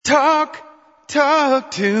Talk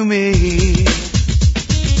to me.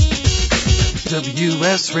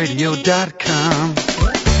 WSRadio.com.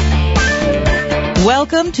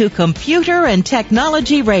 Welcome to Computer and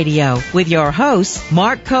Technology Radio with your hosts,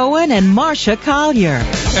 Mark Cohen and Marcia Collier.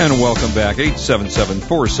 And welcome back,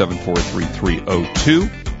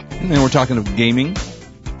 877-474-3302. And we're talking of gaming.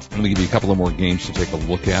 Let me give you a couple of more games to take a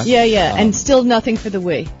look at. Yeah, and still nothing for the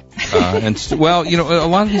Wii. Well, you know, a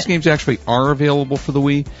lot of these games actually are available for the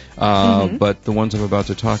Wii, but the ones I'm about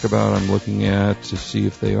to talk about, I'm looking at to see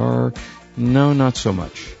if they are. No, not so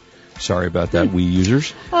much. Sorry about that, Wii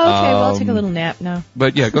users. Oh, okay, well, I'll take a little nap now.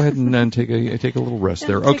 But yeah, go ahead and take a little rest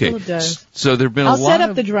there. Take Okay, a little doze. So there've been I'll a lot. Set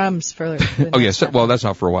up the drums for. Oh yes, well that's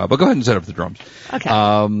not for a while, but go ahead and set up the drums. Okay.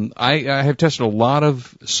 I have tested a lot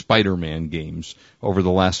of Spider-Man games over the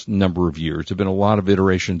last number of years. There've been a lot of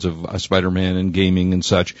iterations of Spider-Man and gaming and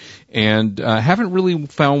such, and haven't really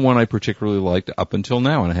found one I particularly liked up until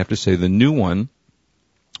now. And I have to say, the new one,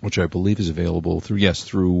 which I believe is available through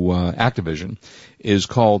Activision, is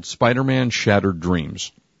called Spider-Man Shattered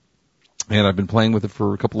Dreams. And I've been playing with it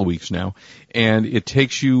for a couple of weeks now, and it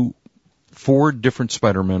takes you 4 different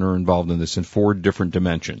Spider-Men are involved in this in 4 different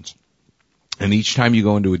dimensions. And each time you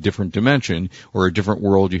go into a different dimension or a different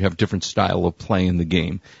world, you have a different style of play in the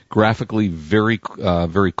game. Graphically, very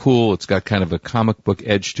cool. It's got kind of a comic book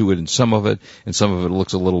edge to it in some of it, and some of it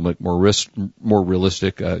looks a little bit more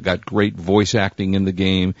realistic. Got great voice acting in the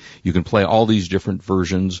game. You can play all these different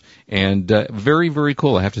versions, and very, very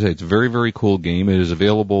cool. I have to say, it's a very, very cool game. It is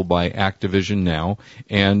available by Activision now,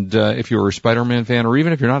 and if you're a Spider-Man fan, or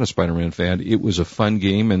even if you're not a Spider-Man fan, it was a fun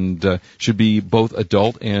game and should be both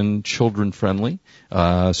adult and children friendly.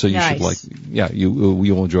 So you should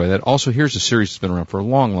you'll enjoy that. Also, here's a series that's been around for a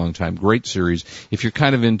long, long time. Great series. If you're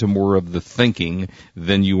kind of into more of the thinking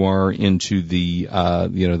than you are into the,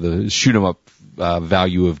 the shoot 'em up,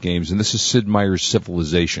 value of games. And this is Sid Meier's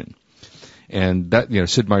Civilization. And that,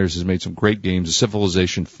 Sid Meier's has made some great games.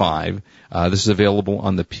 Civilization 5. This is available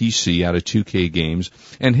on the PC out of 2K Games.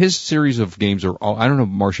 And his series of games are all, I don't know,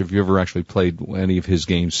 Marcia, if you ever actually played any of his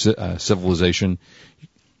games, Civilization.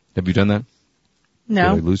 Have you done that?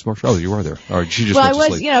 No. Did I lose Marcia? Oh, you are there. All right, she just well,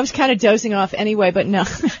 went to sleep. I was kind of dozing off anyway, but no.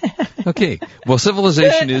 Okay. Well,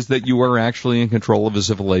 Civilization is that you are actually in control of a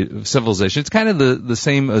civilization. It's kind of the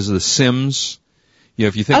same as The Sims.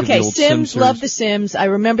 If you think of the old Sims, series. love The Sims. I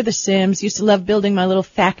remember The Sims. Used to love building my little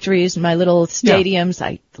factories and my little stadiums. Yeah.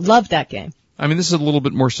 I loved that game. I mean, this is a little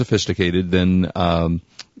bit more sophisticated than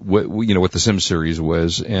what the Sims series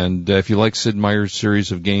was. And if you like Sid Meier's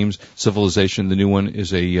series of games, Civilization, the new one,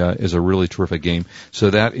 is a really terrific game.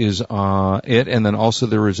 So that is it. And then also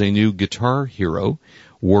there is a new Guitar Hero,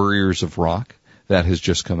 Warriors of Rock, that has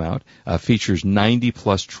just come out. Features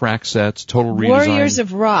 90-plus track sets, total redesign. Warriors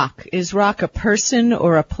of Rock. Is rock a person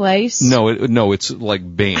or a place? No, it's like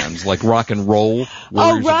bands, like rock and roll.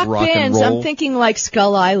 Warriors rock of rock bands. And roll. I'm thinking like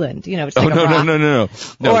Skull Island. It's like no, a rock.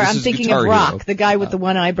 No. Or I'm thinking Guitar of Rock, Hero. the guy with the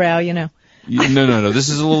one eyebrow, No. This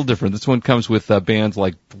is a little different. This one comes with bands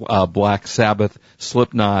like Black Sabbath,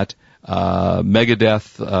 Slipknot,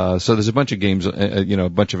 Megadeth. So there's a bunch of games, a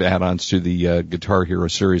bunch of add-ons to the Guitar Hero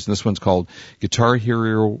series. And this one's called Guitar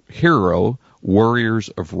Hero Warriors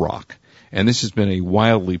of Rock. And this has been a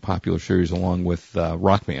wildly popular series along with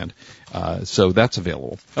Rock Band. So that's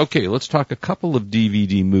available. Okay, let's talk a couple of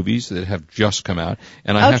DVD movies that have just come out.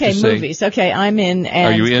 And I have to say, movies. Okay, I'm in.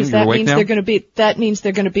 And are you in? You're awake now? That means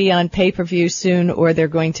they're going to be on pay-per-view soon, or they're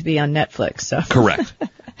going to be on Netflix. So. Correct.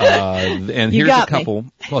 And here's a couple.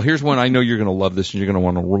 Well, here's one. I know you're going to love this, and you're going to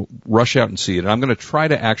want to rush out and see it. And I'm going to try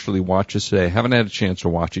to actually watch this today. I haven't had a chance to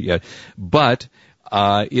watch it yet, but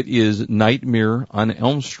it is Nightmare on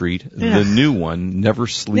Elm Street, the new one, Never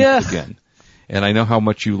Sleep Again. And I know how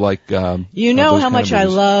much you like. You know how much I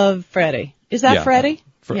love Freddy. Is that Freddy?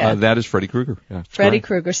 That is Freddy Krueger. Yeah, Freddy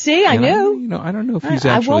Krueger. See, I knew. I don't know if he's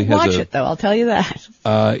actually. I won't watch it though. I'll tell you that.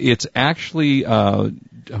 It's actually. I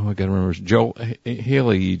gotta remember. Not Joel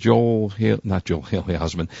Haley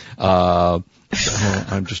Osment. I'm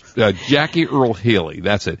just Jackie Earl Haley.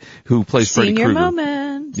 That's it. Who plays Freddy Krueger? Senior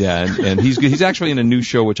moment. Yeah, and he's actually in a new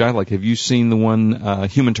show which I like. Have you seen the one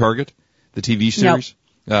Human Target, the TV series?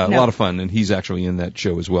 No. A lot of fun, and he's actually in that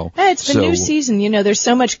show as well. Hey, it's the new season. There's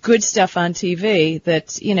so much good stuff on TV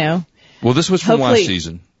that Well, this was from last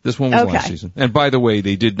season. This one was last season. And by the way,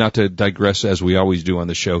 they did, not to digress as we always do on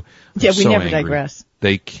the show. Yeah, we never digress.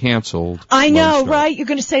 They canceled. I know, right? You're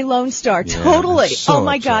going to say Lone Star. Yeah, totally. So oh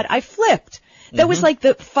my upset. God, I flipped. That was like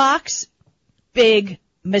the Fox big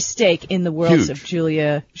mistake in the worlds of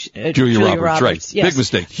Julia Roberts. Right. Yes. Big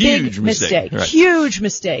mistake. Huge mistake. Right. Huge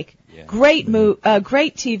mistake. Yeah. Great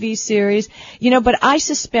great TV series. But I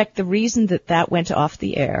suspect the reason that went off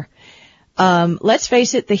the air, let's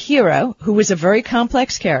face it, the hero, who was a very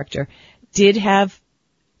complex character, did have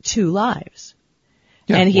 2 lives.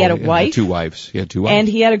 Yeah, and he had a wife. He had 2 wives. And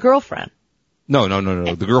he had a girlfriend. No.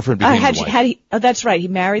 The girlfriend became the wife. That's right. He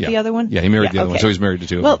married the other one? Yeah, he married the other one, so he's married to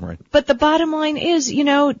 2 of them, right? But the bottom line is,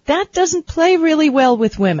 that doesn't play really well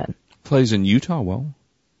with women. Plays in Utah well.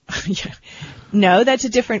 No, that's a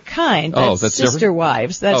different kind. That's that's sister different?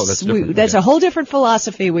 wives. That's different. That's a whole different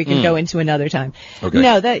philosophy we can go into another time. Okay.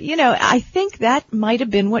 No, I think that might have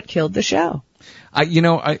been what killed the show. I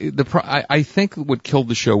think what killed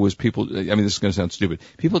the show was people. I mean, this is going to sound stupid.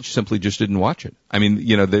 People simply just didn't watch it. I mean,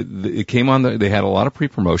 it came on. They had a lot of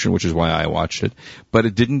pre-promotion, which is why I watched it. But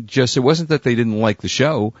it wasn't that they didn't like the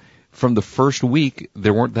show. From the first week,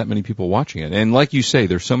 there weren't that many people watching it. And like you say,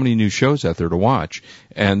 there's so many new shows out there to watch,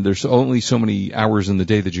 and there's only so many hours in the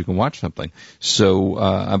day that you can watch something. So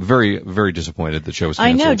I'm very, very disappointed the show was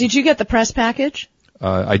canceled. I know. Did you get the press package?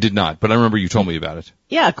 I did not, but I remember you told me about it.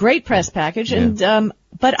 Yeah, great press package. Yeah. And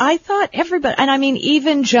but I thought everybody, and I mean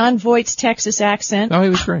even John Voight's Texas accent. Oh, he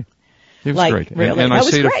was great. He was great. Really? And that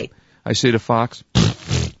was great. I say to Fox,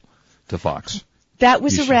 to Fox. That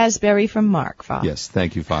was a raspberry from Mark Fox. Yes,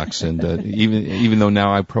 thank you, Fox. And even though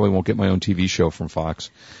now I probably won't get my own TV show from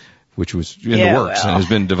Fox, which was in the works and has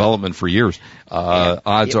been in development for years,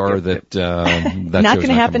 odds are that that's not going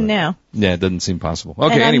to happen now. Yeah, it doesn't seem possible.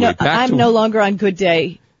 Okay, anyway, I'm no longer on Good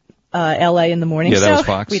Day, L.A. in the morning. Yeah, that so was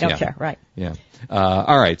Fox. We don't care, right? Yeah.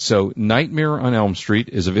 All right, so Nightmare on Elm Street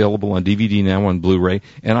is available on DVD now on Blu-ray,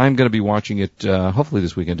 and I'm going to be watching it hopefully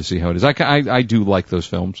this weekend to see how it is. I do like those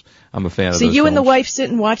films. I'm a fan of those films. So you and the wife sit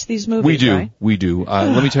and watch these movies, We do. right? We do.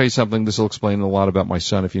 Let me tell you something. This will explain a lot about my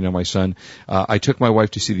son, if you know my son. I took my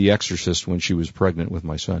wife to see The Exorcist when she was pregnant with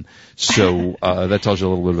my son. So that tells you a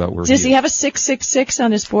little bit about where Does he have a 666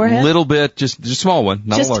 on his forehead? A little bit, just a small one,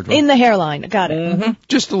 not a large one. In the hairline. Got it. Mm-hmm.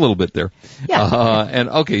 Just a little bit there. Yeah. And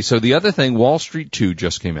okay, so the other thing, Wall Street 2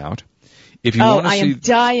 just came out. If you want to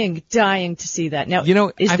see, I am dying to see that. Now,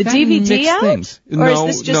 is the the DVD out? Things. Or no,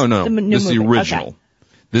 is this just no. The new this is the movie? original. Okay.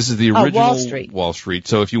 This is the original Wall Street. Wall Street.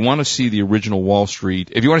 So if you want to see the original Wall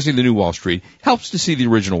Street, if you want to see the new Wall Street, helps to see the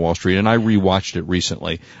original Wall Street. And I rewatched it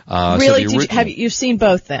recently. Really? You've seen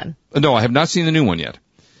both then? No, I have not seen the new one yet.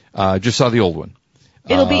 Just saw the old one.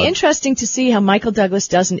 It'll be interesting to see how Michael Douglas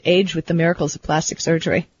doesn't age with the miracles of plastic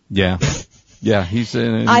surgery. Yeah. Yeah, he's.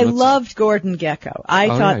 I loved Gordon Gekko. I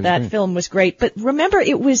thought that great. film was great. But remember,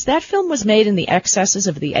 that film was made in the excesses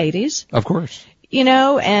of the 80s. Of course.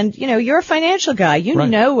 And you're a financial guy. You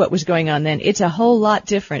know what was going on then. It's a whole lot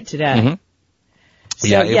different today. Mm-hmm.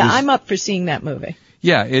 So I'm up for seeing that movie.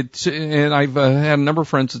 Yeah, and I've had a number of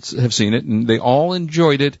friends that have seen it, and they all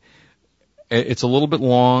enjoyed it. It's a little bit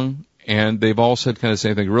long, and they've all said kind of the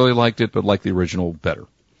same thing. Really liked it, but liked the original better.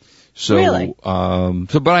 So, really?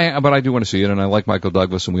 But I do want to see it, and I like Michael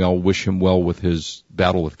Douglas, and we all wish him well with his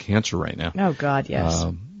battle with cancer right now. Oh God, yes.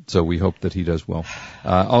 So we hope that he does well.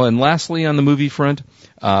 And lastly, on the movie front,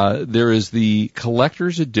 there is the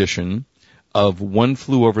collector's edition of One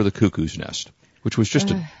Flew Over the Cuckoo's Nest, which was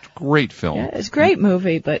just a great film. Yeah, it's a great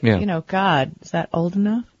movie, but God, is that old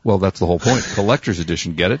enough? Well, that's the whole point. Collector's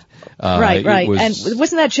edition, get it? Right. And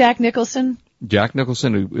wasn't that Jack Nicholson? Jack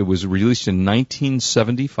Nicholson. It was released in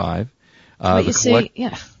 1975.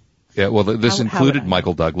 Yeah, well, this included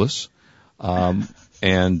Michael Douglas.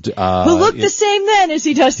 And who looked the same then as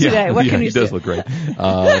he does today. What can you say? He does look great.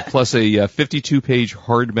 Plus a 52-page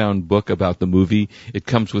hardbound book about the movie. It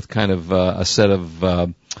comes with kind of a set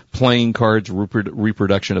of playing cards,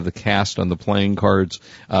 reproduction of the cast on the playing cards.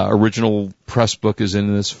 Original press book is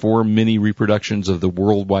in this, 4 mini reproductions of the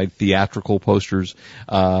worldwide theatrical posters.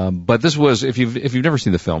 But this was, if you've never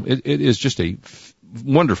seen the film, it is just a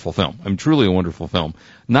wonderful film. I mean, truly a wonderful film.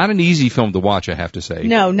 Not an easy film to watch, I have to say.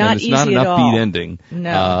 No, not easy at all. It's not an upbeat ending.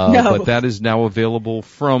 No. But that is now available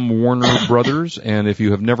from Warner Brothers, and if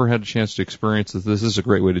you have never had a chance to experience this is a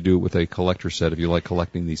great way to do it with a collector set if you like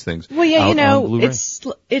collecting these things. Well,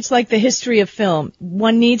 it's like the history of film.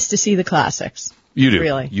 One needs to see the classics. You do.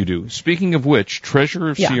 Really. You do. Speaking of which, Treasure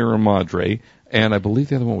of Sierra Madre, and I believe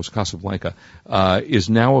the other one was Casablanca, is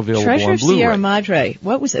now available on Blu-ray. Treasure of Sierra Madre.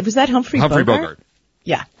 What was it? Was that Humphrey Bogart?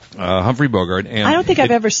 Yeah. Humphrey Bogart. And I don't think I've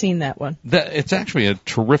ever seen that one. It's actually a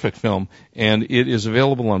terrific film, and it is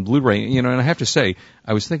available on Blu-ray. And I have to say,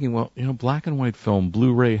 I was thinking, well, black and white film,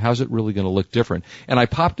 Blu-ray, how's it really going to look different? And I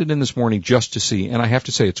popped it in this morning just to see, and I have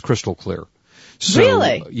to say it's crystal clear. So,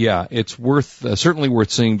 Really? Yeah, it's certainly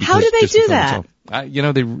worth seeing. Because How do they just the do film that? itself.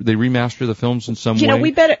 They remaster the films in some way. You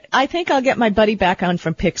know, I think I'll get my buddy back on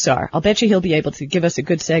from Pixar. I'll bet you he'll be able to give us a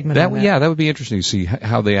good segment on that. Yeah, that would be interesting to see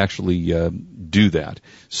how they actually do that.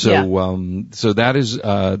 So, so that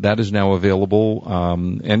is now available.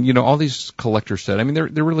 And you know, all these collector sets, I mean,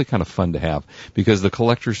 they're really kind of fun to have because the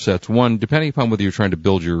collector sets, one, depending upon whether you're trying to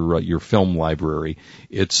build your film library,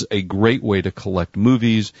 it's a great way to collect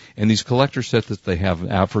movies. And these collector sets that they have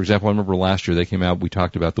out, for example, I remember last year they came out, we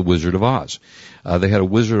talked about The Wizard of Oz. They had a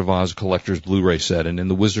Wizard of Oz collector's Blu-ray set, and in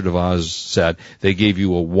the Wizard of Oz set, they gave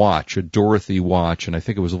you a watch, a Dorothy watch, and I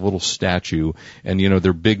think it was a little statue. And you know,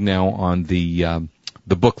 they're big now on the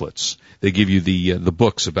booklets. They give you the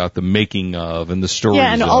books about the making of and the stories.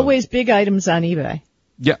 Yeah, and always big items on eBay.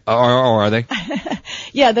 Yeah, are they?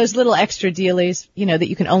 Yeah, those little extra dealies, you know, that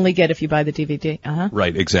you can only get if you buy the DVD.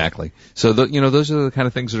 Right, exactly. So those are the kind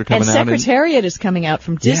of things that are coming out. And Secretariat is coming out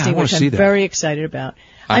from Disney, which I'm very excited about.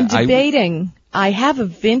 I'm debating. I have a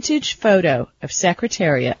vintage photo of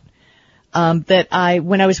Secretariat that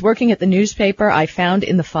when I was working at the newspaper, I found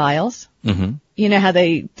in the files. Mm-hmm. You know how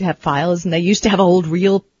they have files, and they used to have old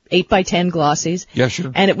real 8x10 glossies. Yeah,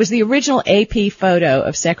 sure. And it was the original AP photo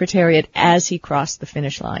of Secretariat as he crossed the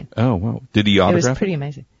finish line. Oh, wow. Did he autograph it? It was pretty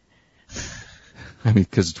amazing. I mean,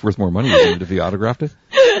 because it's worth more money if he autographed it.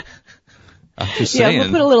 I'm just saying. Yeah,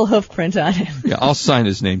 we'll put a little hoof print on it. Yeah, I'll sign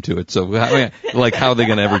his name to it. So, I mean, like, how are they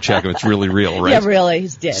going to ever check him? It's really real, right? Yeah, really.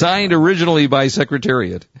 He's dead. Signed originally by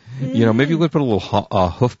Secretariat. Mm-hmm. You know, maybe we could put a little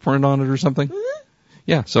hoof print on it or something. Mm-hmm.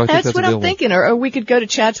 Yeah, so I think that's what available. I'm thinking. Or we could go to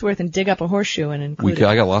Chatsworth and dig up a horseshoe and include it.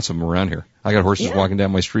 I got lots of them around here. I got horses walking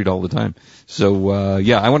down my street all the time. So,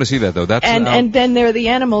 yeah, I want to see that, though. That's and then there are the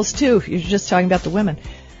animals, too. You're just talking about the women.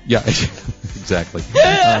 Yeah, exactly.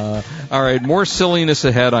 All right, more silliness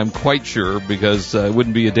ahead, I'm quite sure, because it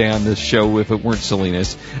wouldn't be a day on this show if it weren't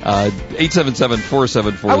silliness.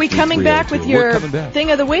 877-474-3302. Are we coming back with your thing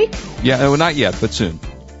of the week? Yeah, not yet, but soon.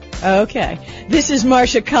 Okay. This is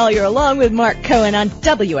Marcia Collier along with Mark Cohen on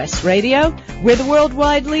WS Radio. We're the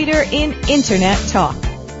worldwide leader in Internet talk.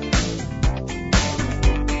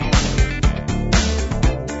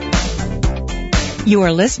 You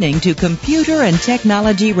are listening to Computer and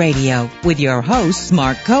Technology Radio with your hosts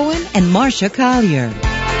Mark Cohen and Marcia Collier.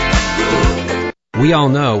 We all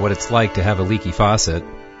know what it's like to have a leaky faucet.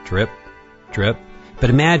 Drip, drip.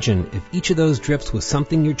 But imagine if each of those drips was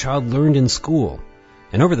something your child learned in school.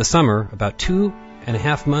 And over the summer, about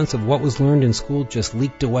 2.5 months of what was learned in school just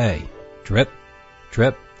leaked away. Drip,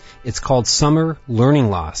 drip. It's called summer learning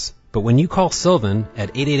loss. But when you call Sylvan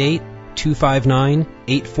at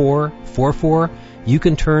 888-259-8444, you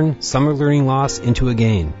can turn summer learning loss into a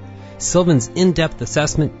gain. Sylvan's in-depth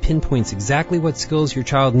assessment pinpoints exactly what skills your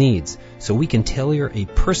child needs, so we can tailor a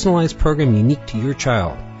personalized program unique to your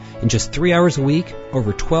child. In just 3 hours a week,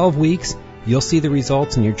 over 12 weeks, you'll see the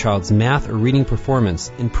results in your child's math or reading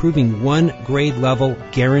performance, improving 1 grade level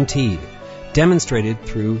guaranteed, demonstrated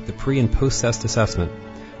through the pre- and post-test assessment.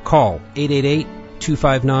 Call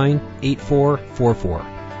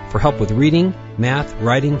 888-259-8444. For help with reading, math,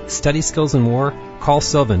 writing, study skills, and more, call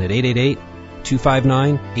Sylvan at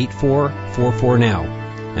 888-259-8444 now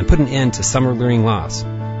and put an end to summer learning loss.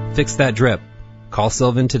 Fix that drip. Call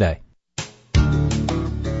Sylvan today.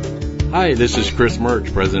 Hi, this is Chris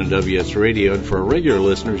Murch, President of WS Radio, and for our regular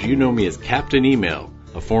listeners, you know me as Captain Email,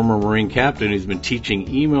 a former Marine captain who's been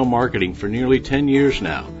teaching email marketing for nearly 10 years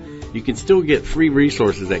now. You can still get free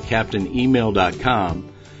resources at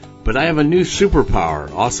CaptainEmail.com, but I have a new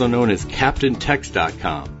superpower, also known as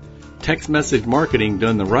CaptainText.com. Text message marketing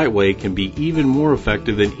done the right way can be even more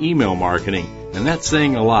effective than email marketing, and that's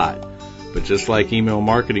saying a lot. But just like email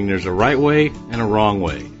marketing, there's a right way and a wrong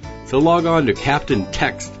way. So log on to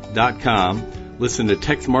CaptainText.com, listen to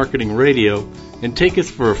Text Marketing Radio, and take us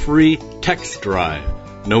for a free text drive.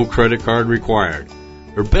 No credit card required.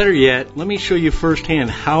 Or better yet, let me show you firsthand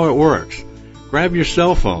how it works. Grab your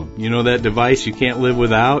cell phone, you know that device you can't live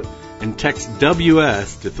without, and text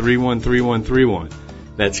WS to 313131.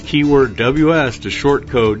 That's keyword WS to short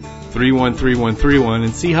code 313131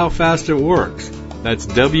 and see how fast it works. That's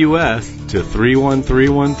WS to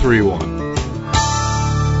 313131.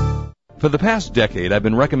 For the past decade, I've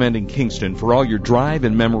been recommending Kingston for all your drive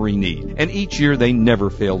and memory need, and each year they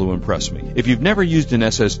never fail to impress me. If you've never used an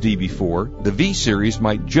SSD before, the V-Series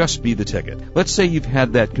might just be the ticket. Let's say you've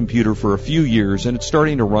had that computer for a few years and it's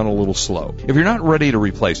starting to run a little slow. If you're not ready to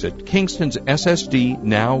replace it, Kingston's SSD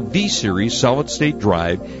Now V-Series solid-state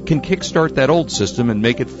drive can kickstart that old system and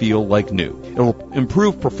make it feel like new. It'll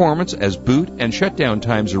improve performance as boot and shutdown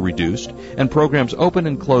times are reduced, and programs open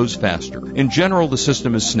and close faster. In general, the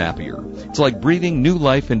system is snappier. It's like breathing new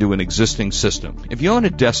life into an existing system. If you own a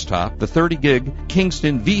desktop, the 30-gig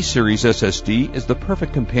Kingston V-Series SSD is the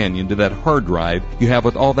perfect companion to that hard drive you have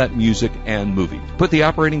with all that music and movie. Put the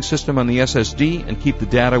operating system on the SSD and keep the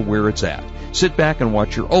data where it's at. Sit back and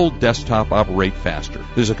watch your old desktop operate faster.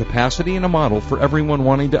 There's a capacity and a model for everyone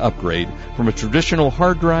wanting to upgrade from a traditional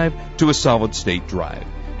hard drive to a solid-state drive.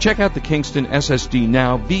 Check out the Kingston SSD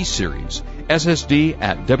Now V-Series. SSD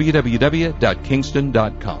at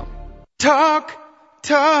www.kingston.com. Talk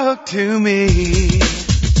to me.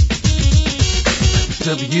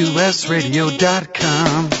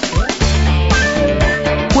 WSRadio.com.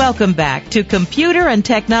 Welcome back to Computer and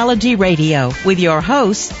Technology Radio with your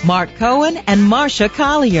hosts, Mark Cohen and Marcia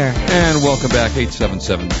Collier. And welcome back,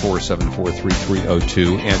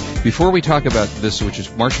 877-474-3302. And before we talk about this, which is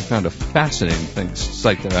Marcia found a fascinating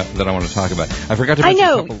site that I want to talk about. I forgot to mention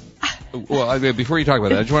a couple. Well, before you talk about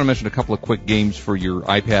that, I just want to mention a couple of quick games for your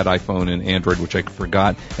iPad, iPhone, and Android, which I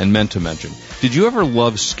forgot and meant to mention. Did you ever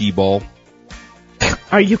love Skee-Ball?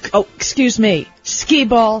 Excuse me.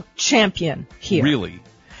 Skee-Ball champion here. Really?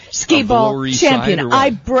 Skee-Ball champion. I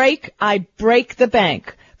break the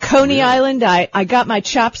bank. Coney Island, I got my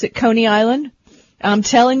chops at Coney Island. I'm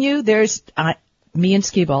telling you, there's me and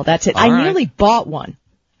Skee-Ball. That's it. All right. Nearly bought one.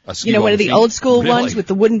 You know, one of the old school ones with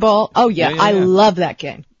the wooden ball? Oh, yeah. I love that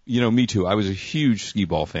game. You know, me too. I was a huge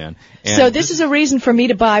Skee-Ball fan. And so this is a reason for me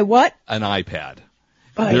to buy what? An iPad.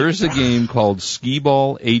 There's a game called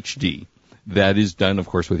Skee-Ball HD that is done, of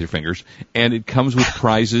course, with your fingers, and it comes with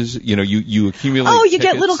prizes. You know, you accumulate you tickets.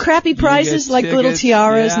 get little crappy prizes like the little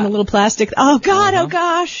tiaras and the little plastic. Oh, God, oh,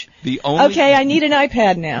 gosh. I need an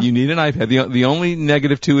iPad now. You need an iPad. The only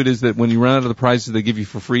negative to it is that when you run out of the prizes they give you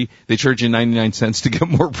for free, they charge you 99 cents to get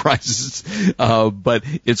more prizes. But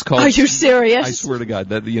it's called. Are you serious? I swear to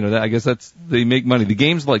God, I guess they make money. The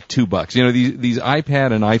game's like $2. You know, these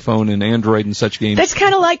iPad and iPhone and Android and such games. That's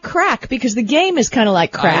kind of like crack because the game is kind of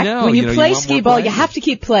like crack. I know, when you play you Skee-Ball, you have to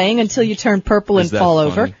keep playing until you turn purple and fall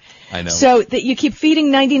over. I know. So that you keep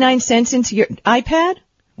feeding 99 cents into your iPad?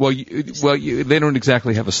 Well, they don't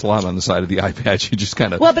exactly have a slot on the side of the iPad. You just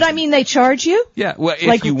kind of. Well, but I mean, they charge you. Yeah. Well, if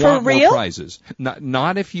like you for want real? more prizes,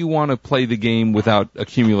 not if you want to play the game without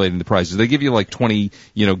accumulating the prizes. They give you like 20,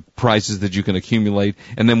 prizes that you can accumulate,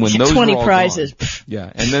 and then when those 20 are all prizes. Gone,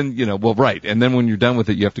 yeah, and then right, and then when you're done with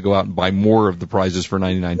it, you have to go out and buy more of the prizes for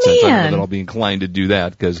 99 cents. I don't know that I'll be inclined to do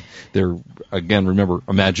that because they're, again, remember,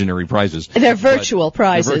 imaginary prizes. They're virtual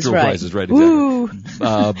prizes, they're virtual right? Prizes, right? Exactly. Ooh.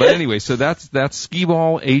 But anyway, so that's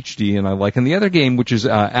Skee-Ball HD, and I like. And the other game, which is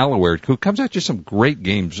Alloware, comes out just some great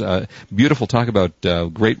games. Beautiful. Talk about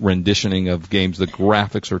great renditioning of games. The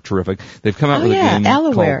graphics are terrific. They've come out with a game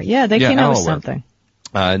Alloware. called, they came out with Alloware. something.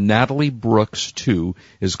 Natalie Brooks 2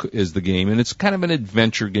 is the game, and it's kind of an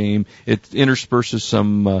adventure game. It intersperses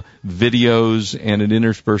some videos, and it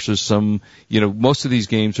intersperses some, most of these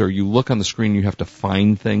games are you look on the screen, you have to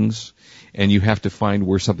find things, and you have to find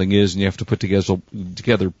where something is, and you have to put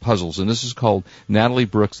together puzzles. And this is called Natalie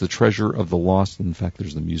Brooks, The Treasure of the Lost. In fact,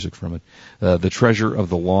 there's the music from it. The Treasure of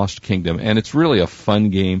the Lost Kingdom. And it's really a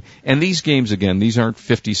fun game. And these games, again, these aren't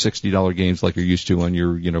 $50, $60 games like you're used to on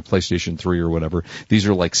your, PlayStation 3 or whatever. These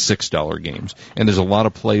are like $6 games. And there's a lot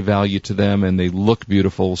of play value to them, and they look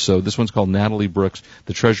beautiful. So this one's called Natalie Brooks,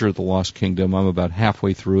 The Treasure of the Lost Kingdom. I'm about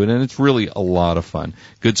halfway through it, and it's really a lot of fun.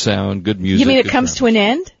 Good sound, good music. You mean it comes to an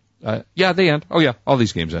end? Yeah, they end. Oh, yeah, all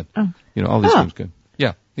these games end. Oh. All these games end.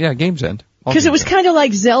 Yeah, games end. Because it was kind of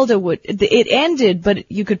like Zelda it ended,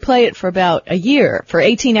 but you could play it for about a year, for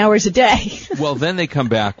 18 hours a day. Well, then they come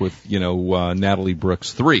back with, Natalie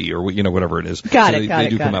Brooks 3 or, whatever it is. They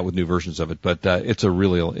do come out with new versions of it, but it's a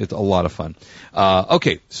lot of fun.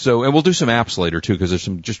 Okay, so, and we'll do some apps later too, because there's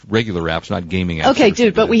some just regular apps, not gaming apps. Okay,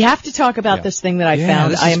 dude, but we have to talk about this thing that I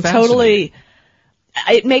found. I am totally.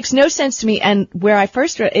 It makes no sense to me. And where I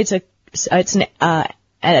first read, it's an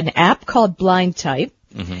app called Blind Type,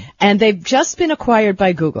 and they've just been acquired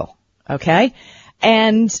by Google. Okay,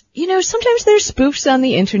 and sometimes there's spoofs on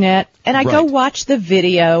the internet, and I go watch the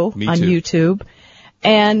video on YouTube,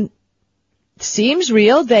 and seems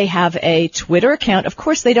real. They have a Twitter account. Of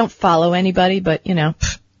course, they don't follow anybody, but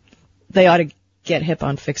they ought to get hip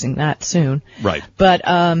on fixing that soon. Right. But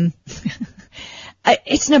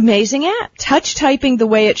it's an amazing app. Touch typing the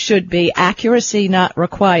way it should be. Accuracy not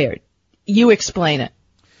required. You explain it.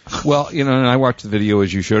 Well, and I watched the video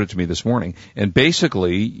as you showed it to me this morning. And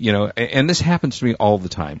basically, and this happens to me all the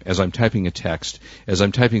time. As I'm typing a text, as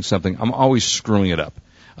I'm typing something, I'm always screwing it up.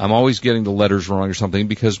 I'm always getting the letters wrong or something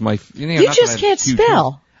because you just can't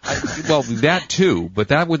spell. Well, that too, but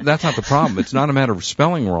that's not the problem. It's not a matter of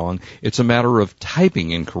spelling wrong. It's a matter of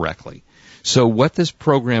typing incorrectly. So what this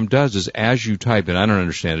program does is as you type, and I don't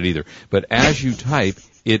understand it either, but as you type,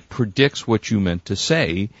 it predicts what you meant to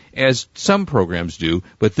say, as some programs do,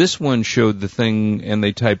 but this one showed the thing, and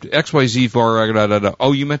they typed XYZ for,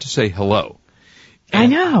 oh, you meant to say hello. I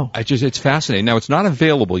know. It's fascinating. Now, it's not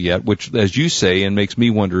available yet, which, as you say, and makes me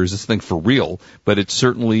wonder, is this thing for real? But it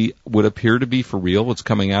certainly would appear to be for real. It's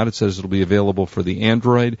coming out. It says it'll be available for the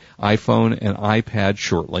Android, iPhone, and iPad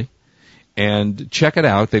shortly. And check it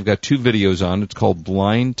out. They've got 2 videos on. It's called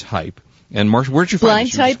Blind Type. And Marsha, where'd you find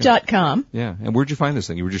this? Blindtype.com. Yeah. And where'd you find this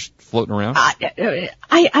thing? You were just floating around?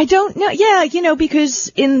 I don't know. Yeah, because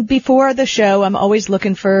before the show, I'm always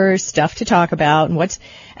looking for stuff to talk about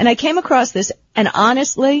and I came across this, and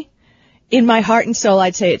honestly, in my heart and soul,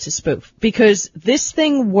 I'd say it's a spoof, because this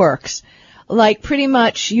thing works. Like, pretty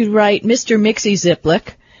much, you write Mr. Mixie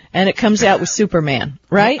Ziplick, and it comes out with Superman,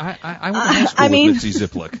 right? I went to high school with Mixie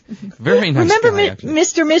Ziplick. Very nice remember guy, actually.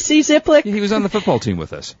 Mr. Missy Ziplick? He was on the football team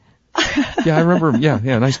with us. Yeah, I remember him.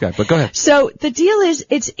 Yeah, nice guy. But go ahead. So the deal is,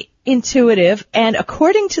 it's intuitive, and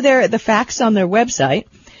according to the facts on their website,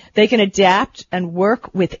 they can adapt and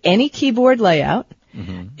work with any keyboard layout.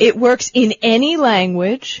 Mm-hmm. It works in any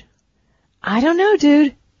language. I don't know,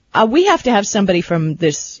 dude. We have to have somebody from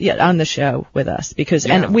this on the show with us,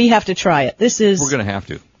 and we have to try it. We're going to have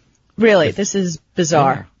to. Really, this is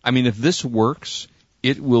bizarre. Yeah. I mean, if this works,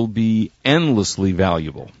 it will be endlessly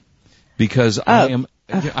valuable, because I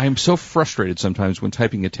am so frustrated sometimes when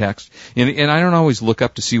typing a text, and I don't always look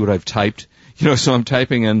up to see what I've typed. So I'm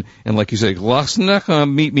typing and like you say,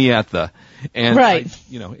 meet me at the, and right.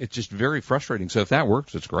 It's just very frustrating. So if that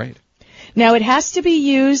works, it's great. Now it has to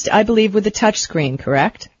be used, I believe, with a touch screen,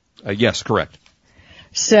 correct? Yes, correct.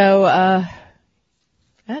 So,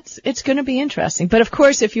 it's going to be interesting. But of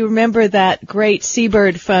course, if you remember that great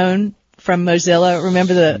Seabird phone from Mozilla,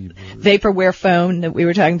 remember the vaporware phone that we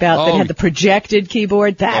were talking about that had the projected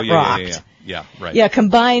keyboard? That rocked. Yeah, right. Yeah,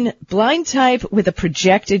 combine Blind Type with a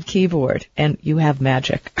projected keyboard, and you have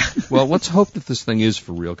magic. Well, let's hope that this thing is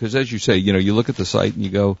for real, because as you say, you look at the site and you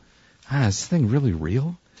go, is this thing really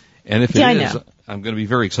real? And if it is, I'm going to be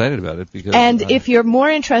very excited about it. If you're more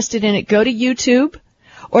interested in it, go to YouTube,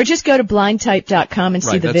 or just go to blindtype.com and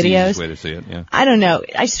see the videos. That's the easiest way to see it, yeah. I don't know.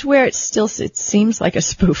 I swear it seems like a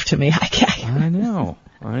spoof to me. I know.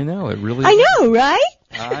 It really I know, right?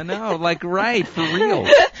 I know, right, for real.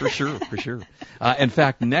 For sure. In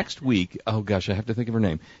fact, next week, oh gosh, I have to think of her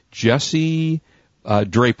name. Jessie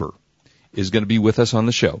Draper is going to be with us on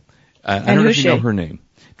the show. I don't know if you know her name.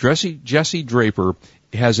 Jessie Draper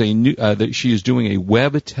has a new, she is doing a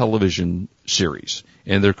web television series,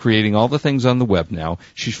 and they're creating all the things on the web now.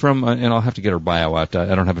 She's from, and I'll have to get her bio out.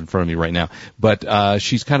 I don't have it in front of me right now, but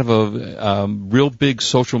she's kind of a real big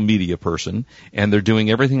social media person, and they're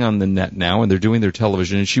doing everything on the net now, and they're doing their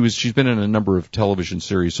television. And she's been in a number of television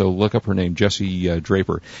series. So look up her name, Jessie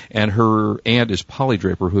Draper, and her aunt is Polly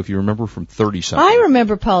Draper, who, if you remember from 30-something. I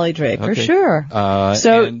remember Polly Draper, okay. Sure.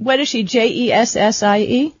 What is she?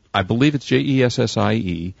 Jessie? I believe it's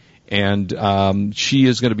Jessie, and she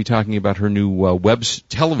is going to be talking about her new web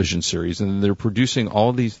television series, and they're producing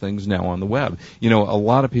all these things now on the web. A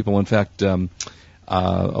lot of people, in fact,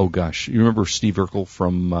 oh gosh, you remember Steve Urkel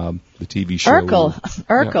from the TV show?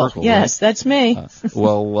 Urkel, yes, right? That's me.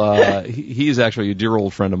 He is actually a dear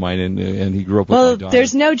old friend of mine, and he grew up with my daughter.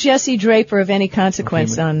 There's no Jessie Draper of any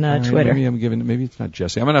consequence on Twitter. Maybe it's not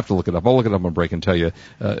Jessie. I'm going to have to look it up. I'll look it up on break and tell you.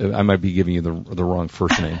 I might be giving you the wrong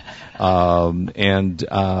first name.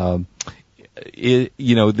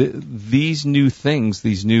 These new things,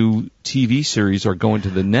 these new TV series are going to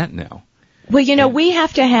the net now. Well, we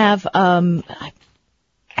have to have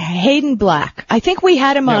Hayden Black. I think we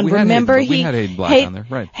had him on. Remember, we had Hayden Black on there,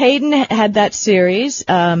 right? Hayden had that series,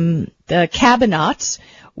 the Cabinets,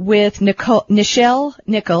 with Nichelle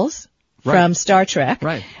Nichols from Star Trek.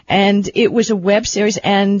 Right. And it was a web series,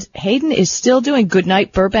 and Hayden is still doing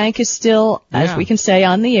Goodnight Burbank is still, as we can say,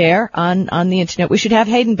 on the air, on the internet. We should have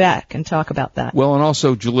Hayden back and talk about that. Well, and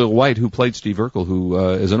also Jaleel White, who played Steve Urkel, who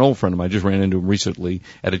is an old friend of mine. I just ran into him recently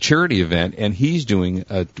at a charity event, and he's doing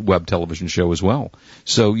a web television show as well.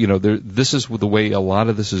 So, this is the way a lot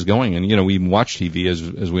of this is going. And, we even watch TV,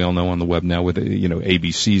 as we all know, on the web now with,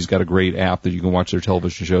 ABC's got a great app that you can watch their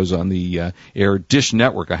television shows on the air. Dish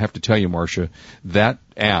Network, I have to tell you, Marcia, that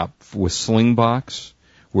app with Slingbox,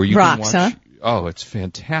 where you can watch Oh, it's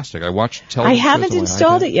fantastic. I watched television. I haven't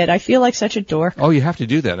installed it yet. I feel like such a dork. Oh, you have to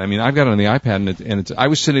do that. I mean, I've got it on the iPad, and it's. I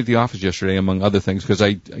was sitting at the office yesterday, among other things, because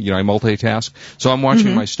I multitask. So I'm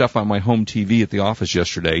watching my stuff on my home TV at the office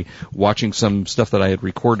yesterday, watching some stuff that I had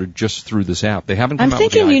recorded just through this app. They haven't come I'm out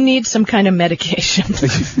thinking with you need some kind of medication.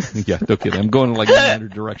 Yeah, no kidding. I'm going in like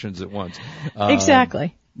 900 directions at once.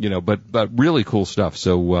 Exactly. But really cool stuff.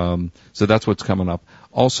 So that's what's coming up.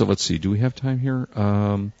 Also, let's see. Do we have time here?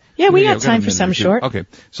 Yeah, we got time for some short. Okay,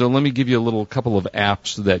 so let me give you a couple of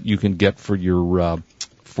apps that you can get for your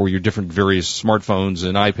different various smartphones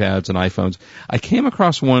and iPads and iPhones. I came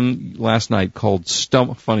across one last night called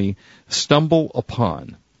Stumble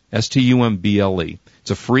Upon, STUMBLE.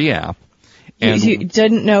 It's a free app. And you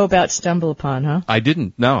didn't know about Stumble Upon, huh? I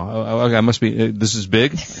didn't. No, I must be. This is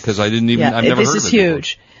big because I didn't even. I've never heard of it. This is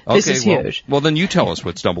huge. Okay, this is huge. Well, then you tell us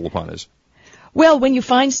what Stumble Upon is. Well, when you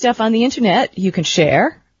find stuff on the internet, you can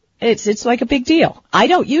share. It's like a big deal. I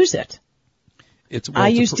don't use it. I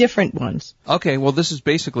use different ones. Okay, well, this is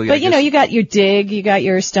basically. But you got your Dig, you got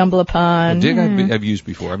your Stumble Upon. Dig I've used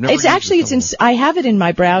before. I've never. I have it in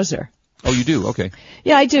my browser. Oh, you do? Okay.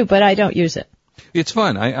 Yeah, I do, but I don't use it. It's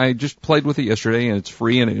fun. I just played with it yesterday, and it's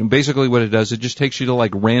free. And basically, what it does, it just takes you to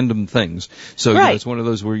like random things. So it's one of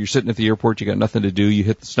those where you're sitting at the airport, you got nothing to do, you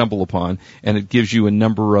hit the Stumble Upon, and it gives you a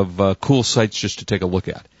number of cool sites just to take a look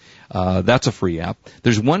at. That's a free app.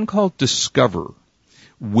 There's one called Discover,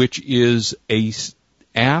 which is a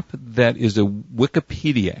app that is a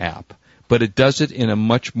Wikipedia app, but it does it in a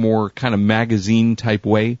much more kind of magazine type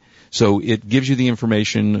way. So it gives you the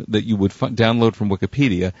information that you would download from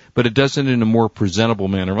Wikipedia, but it does it in a more presentable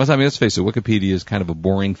manner. I mean, let's face it, Wikipedia is kind of a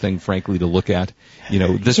boring thing, frankly, to look at.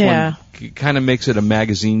 This one kind of makes it a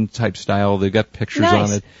magazine type style. They've got pictures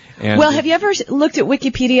on it. And have you ever looked at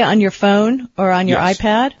Wikipedia on your phone or on your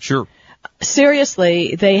iPad? Sure.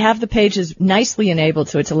 Seriously, they have the pages nicely enabled,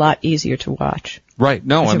 so it's a lot easier to watch. Right.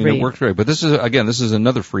 No, I mean, it works great. But this is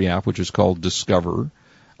another free app, which is called Discoverer.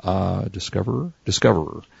 And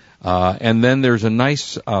then there's a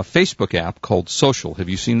nice Facebook app called Social. Have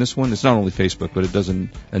you seen this one? It's not only Facebook, but it does a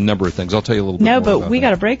number of things. I'll tell you a little bit more about that. No, but we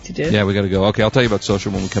got a break to do. Yeah, we got to go. Okay, I'll tell you about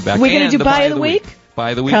Social when we come back. We're going to do Buy of the Week?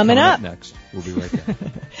 Buy of the Week coming up next. We'll be right back.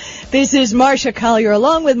 This is Marsha Collier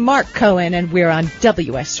along with Mark Cohen, and we're on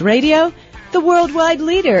WS Radio, the worldwide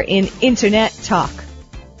leader in Internet talk.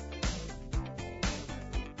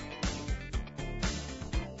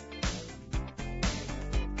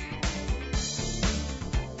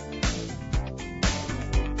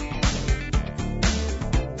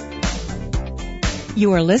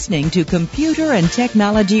 You are listening to Computer and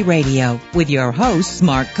Technology Radio with your hosts,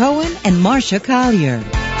 Mark Cohen and Marsha Collier.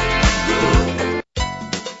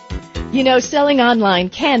 Selling online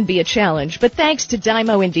can be a challenge, but thanks to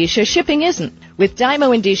Dymo Indicia, shipping isn't. With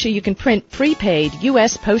Dymo Indicia, you can print prepaid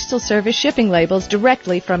U.S. Postal Service shipping labels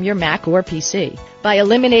directly from your Mac or PC. By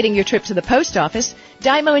eliminating your trip to the post office,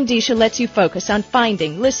 Dymo Indicia lets you focus on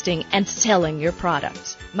finding, listing, and selling your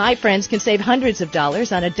products. My friends can save hundreds of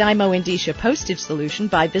dollars on a Dymo Indicia postage solution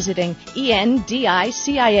by visiting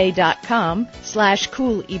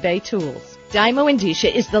endicia.com/cool eBay tools. Dymo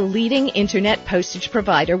Indicia is the leading Internet postage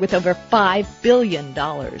provider with over $5 billion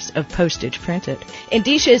of postage printed.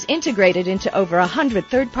 Indicia is integrated into over 100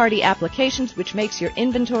 third-party applications, which makes your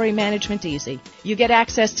inventory management easy. You get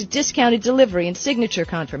access to discounted delivery and signature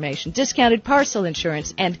confirmation, discounted parcel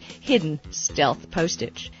insurance, and hidden stealth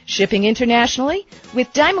postage. Shipping internationally?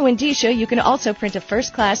 With Dymo Indicia, you can also print a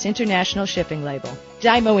first-class international shipping label.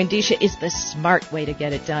 Dymo Indicia is the smart way to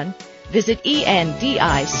get it done. Visit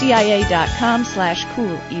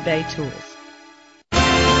endicia.com/cool eBay tools.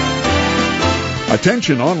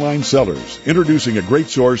 Attention online sellers, introducing a great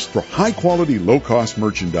source for high-quality, low-cost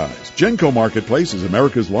merchandise. Genco Marketplace is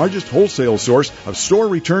America's largest wholesale source of store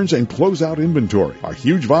returns and closeout inventory. Our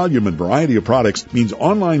huge volume and variety of products means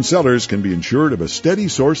online sellers can be assured of a steady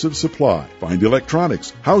source of supply. Find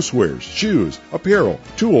electronics, housewares, shoes, apparel,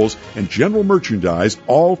 tools, and general merchandise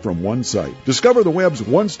all from one site. Discover the web's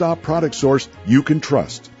one-stop product source you can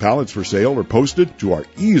trust. Pallets for sale are posted to our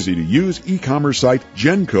easy-to-use e-commerce site,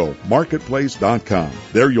 GencoMarketplace.com.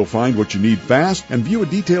 There you'll find what you need fast and view a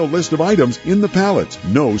detailed list of items in the pallets.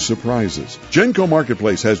 No surprises. Genco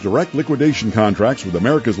Marketplace has direct liquidation contracts with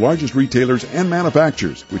America's largest retailers and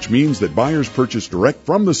manufacturers, which means that buyers purchase direct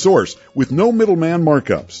from the source with no middleman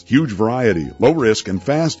markups. Huge variety, low risk, and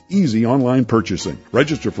fast, easy online purchasing.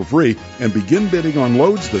 Register for free and begin bidding on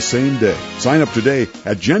loads the same day. Sign up today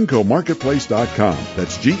at GencoMarketplace.com.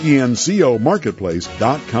 That's GENCO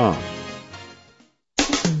Marketplace.com.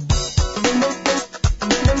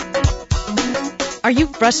 Are you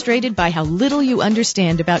frustrated by how little you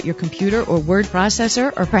understand about your computer or word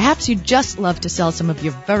processor? Or perhaps you'd just love to sell some of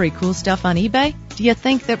your very cool stuff on eBay? Do you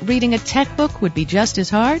think that reading a tech book would be just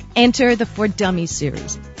as hard? Enter the For Dummies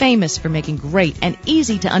series, famous for making great and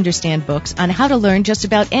easy to understand books on how to learn just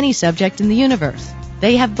about any subject in the universe.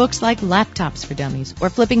 They have books like Laptops for Dummies,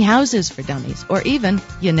 or Flipping Houses for Dummies, or even,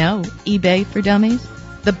 eBay for Dummies.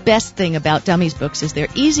 The best thing about Dummies books is they're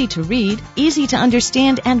easy to read, easy to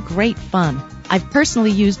understand, and great fun. I've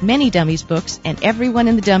personally used many Dummies books, and every one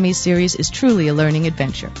in the Dummies series is truly a learning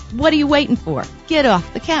adventure. What are you waiting for? Get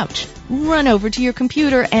off the couch. Run over to your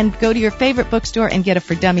computer and go to your favorite bookstore and get a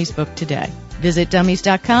For Dummies book today. Visit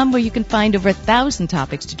Dummies.com, where you can find over 1,000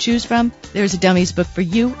 topics to choose from. There's a Dummies book for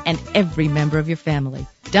you and every member of your family.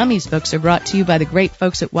 Dummies books are brought to you by the great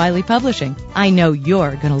folks at Wiley Publishing. I know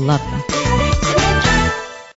you're going to love them.